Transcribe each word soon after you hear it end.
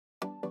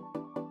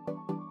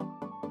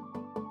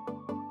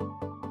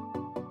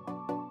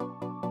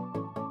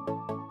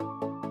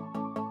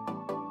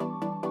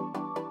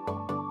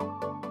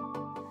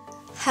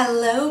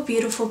Hello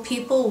beautiful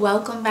people,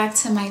 welcome back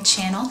to my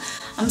channel.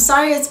 I'm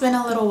sorry it's been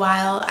a little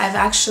while. I've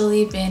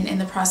actually been in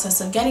the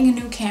process of getting a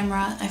new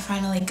camera. I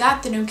finally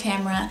got the new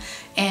camera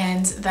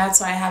and that's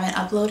why I haven't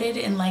uploaded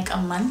in like a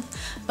month.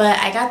 But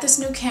I got this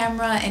new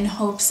camera in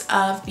hopes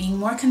of being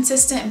more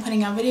consistent and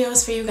putting out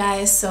videos for you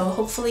guys. So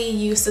hopefully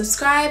you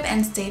subscribe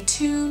and stay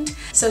tuned.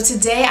 So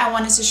today I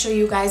wanted to show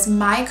you guys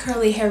my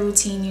curly hair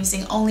routine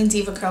using only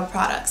DevaCurl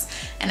products.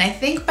 And I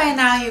think by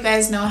now you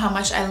guys know how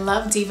much I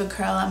love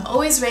DevaCurl. I'm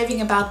always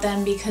raving about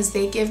them because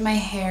they give my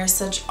hair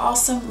such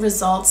awesome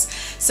results.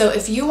 So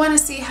if you want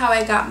to see how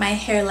I got my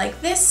hair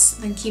like this,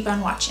 then keep on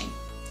watching.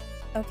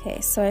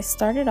 Okay, so I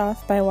started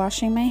off by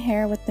washing my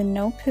hair with the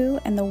No-Poo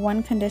and the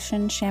One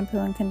Condition shampoo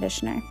and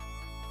conditioner.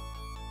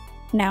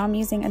 Now I'm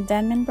using a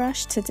Denman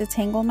brush to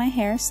detangle my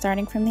hair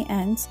starting from the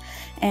ends,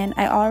 and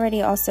I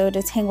already also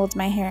detangled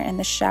my hair in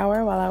the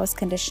shower while I was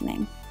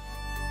conditioning.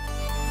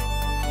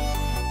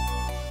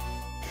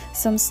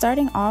 So I'm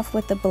starting off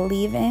with the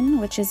Believe-In,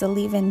 which is a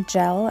leave-in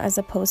gel as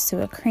opposed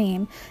to a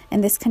cream,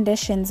 and this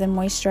conditions and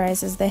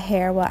moisturizes the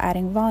hair while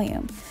adding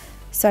volume.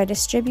 So I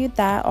distribute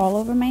that all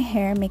over my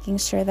hair, making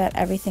sure that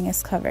everything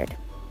is covered.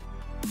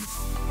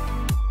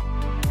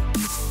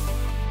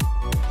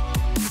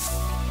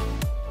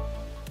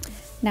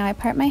 Now I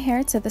part my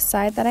hair to the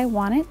side that I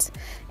want it,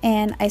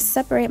 and I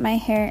separate my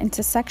hair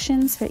into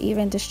sections for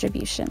even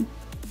distribution.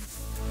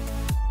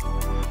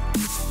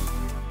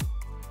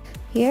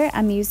 Here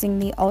I'm using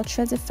the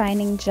Ultra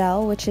Defining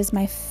Gel, which is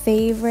my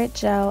favorite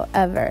gel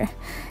ever.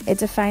 It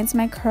defines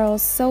my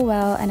curls so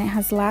well and it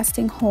has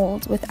lasting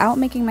hold without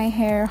making my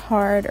hair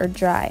hard or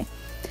dry.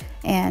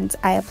 And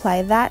I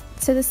apply that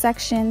to the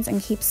sections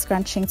and keep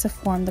scrunching to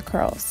form the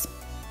curls.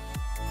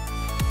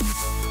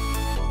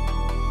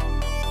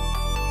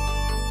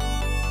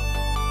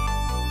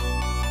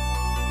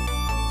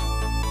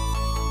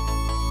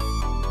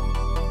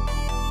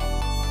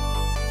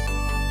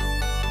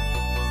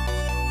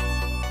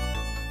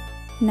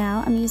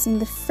 Now I'm using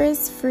the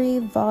Frizz Free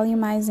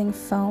Volumizing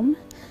Foam.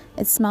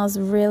 It smells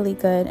really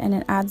good and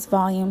it adds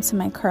volume to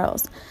my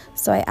curls.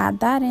 So I add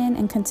that in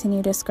and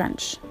continue to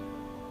scrunch.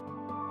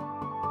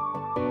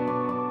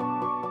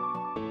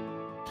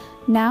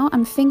 Now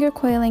I'm finger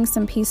coiling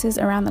some pieces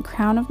around the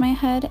crown of my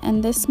head,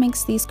 and this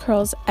makes these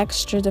curls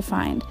extra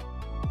defined.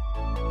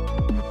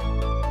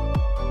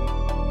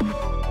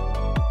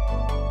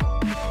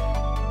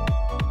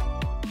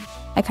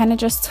 I kind of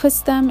just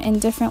twist them in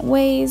different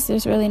ways.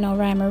 There's really no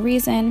rhyme or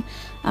reason.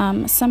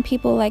 Some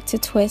people like to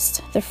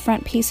twist the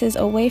front pieces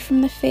away from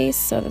the face,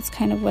 so that's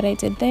kind of what I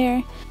did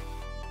there.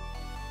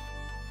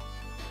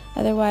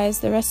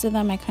 Otherwise, the rest of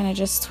them I kind of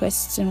just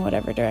twist in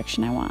whatever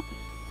direction I want.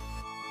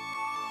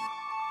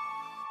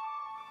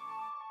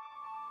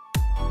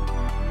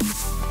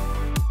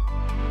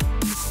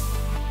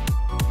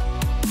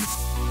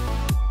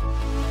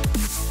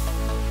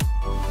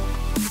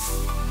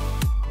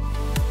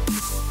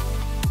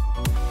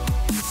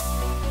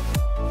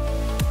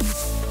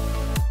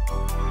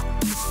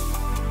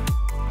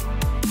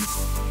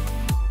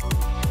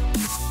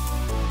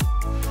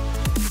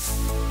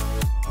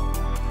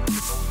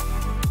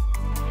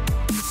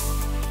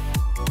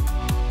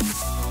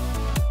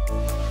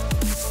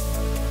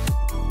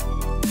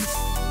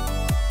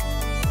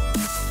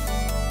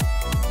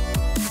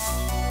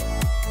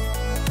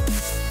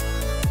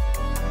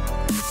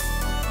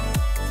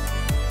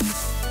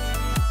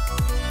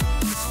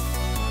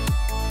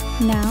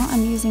 Now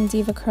I'm using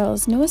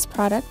DevaCurl's newest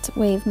product,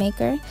 Wave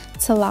Maker,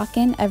 to lock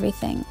in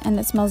everything, and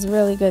it smells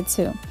really good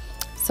too.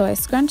 So I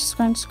scrunch,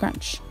 scrunch,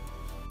 scrunch.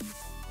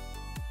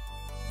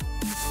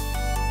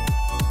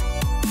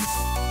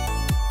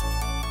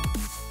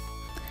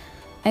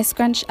 I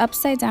scrunch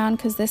upside down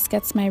because this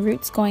gets my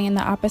roots going in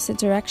the opposite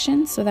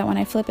direction, so that when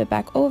I flip it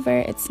back over,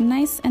 it's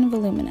nice and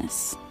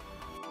voluminous.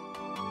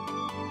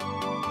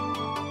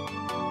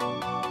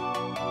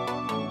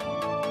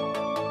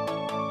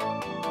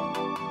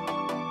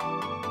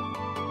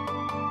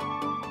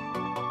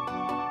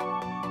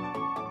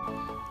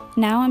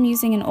 Now I'm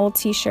using an old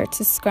t-shirt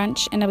to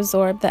scrunch and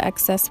absorb the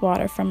excess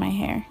water from my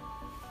hair.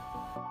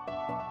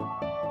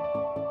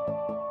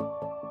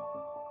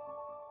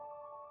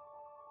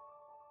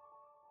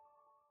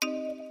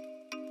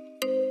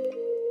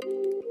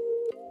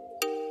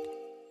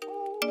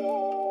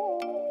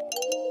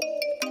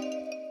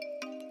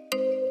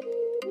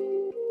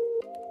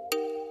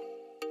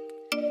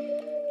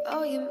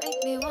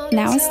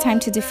 Now it's time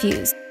to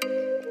diffuse.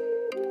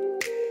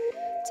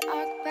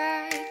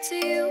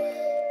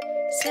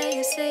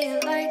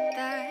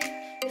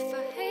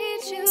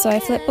 So I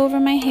flip over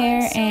my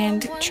hair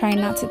and try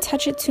not to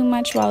touch it too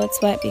much while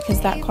it's wet because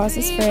that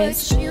causes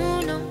frizz.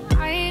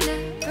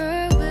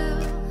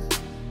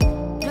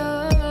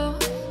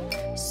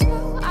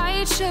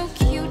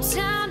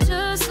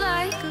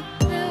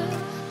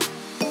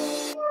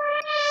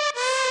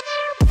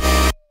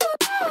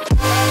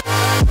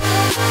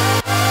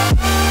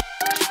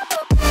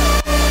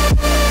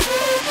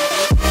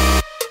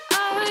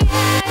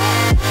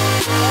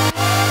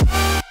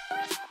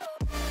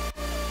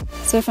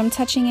 So if I'm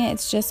touching it,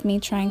 it's just me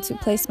trying to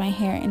place my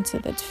hair into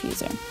the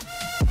diffuser.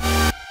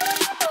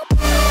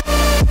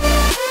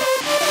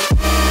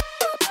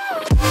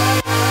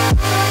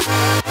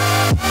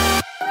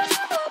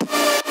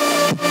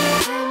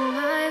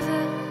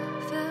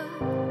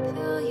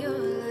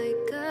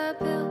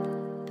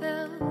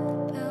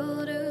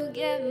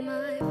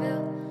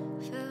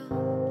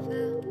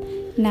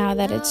 Now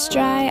that it's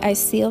dry, I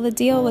seal the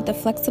deal with a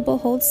flexible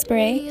hold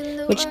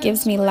spray, which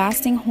gives me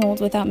lasting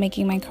hold without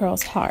making my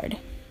curls hard.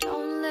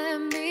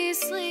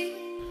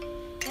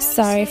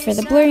 Sorry for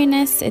the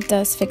blurriness, it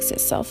does fix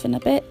itself in a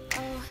bit.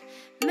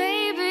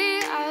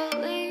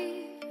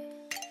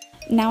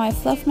 Now I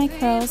fluff my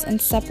curls and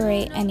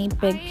separate any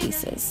big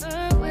pieces.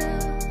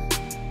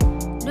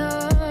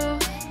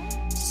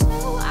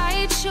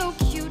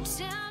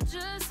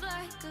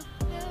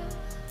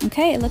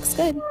 Okay, it looks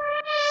good.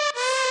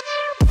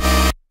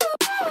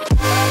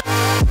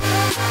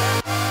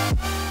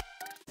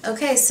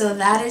 Okay, so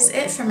that is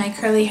it for my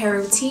curly hair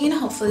routine.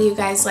 Hopefully you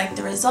guys like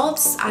the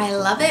results. I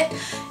love it.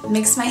 It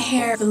makes my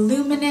hair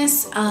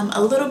voluminous,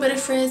 a little bit of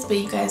frizz, but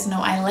you guys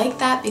know I like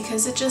that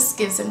because it just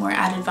gives it more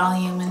added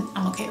volume and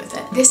I'm okay with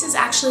it. This is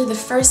actually the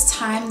first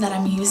time that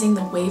I'm using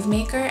the wave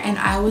maker and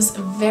I was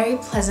very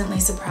pleasantly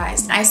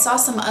surprised. I saw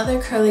some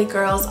other curly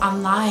girls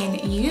online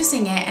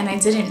using it and I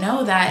didn't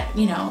know that,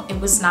 you know, it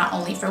was not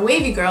only for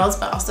wavy girls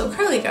but also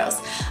curly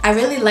girls. I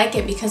really like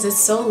it because it's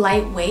so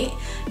lightweight,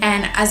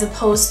 and as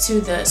opposed to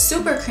the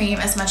super cream,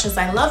 as much as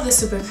I love the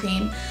super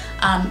cream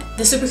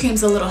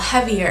is a little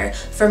heavier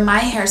for my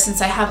hair.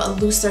 Since I have a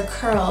looser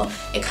curl,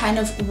 it kind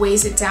of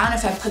weighs it down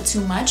if I put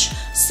too much.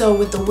 So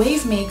with the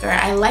wave maker,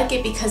 I like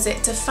it because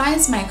it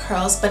defines my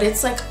curls, but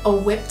it's like a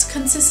whipped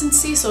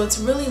consistency, so it's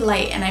really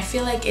light and I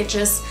feel like it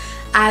just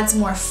adds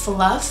more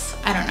fluff.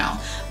 I don't know,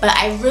 but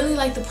I really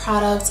like the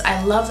product.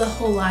 I love the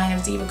whole line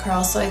of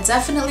DevaCurl, so I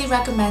definitely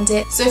recommend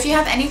it. So if you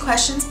have any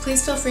questions,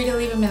 please feel free to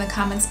leave them in the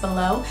comments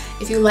below.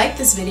 If you like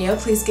this video,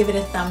 please give it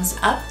a thumbs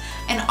up,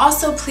 and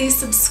also please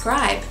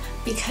subscribe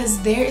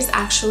because there is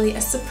actually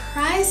a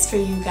surprise for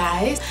you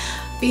guys.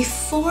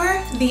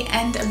 Before the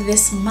end of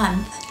this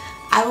month,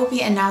 I will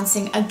be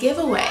announcing a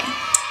giveaway.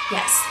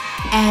 Yes,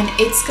 and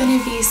it's going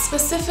to be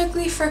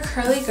specifically for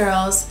curly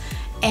girls,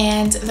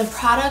 and the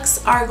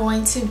products are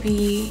going to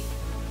be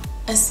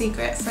a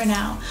secret for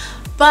now,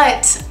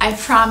 but I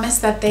promise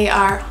that they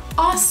are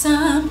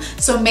awesome.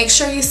 So make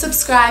sure you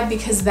subscribe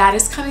because that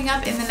is coming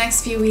up in the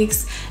next few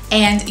weeks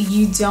and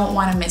you don't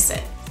want to miss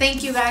it.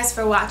 Thank you guys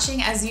for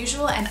watching as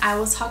usual, and I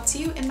will talk to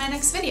you in my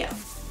next video.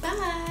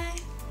 Bye!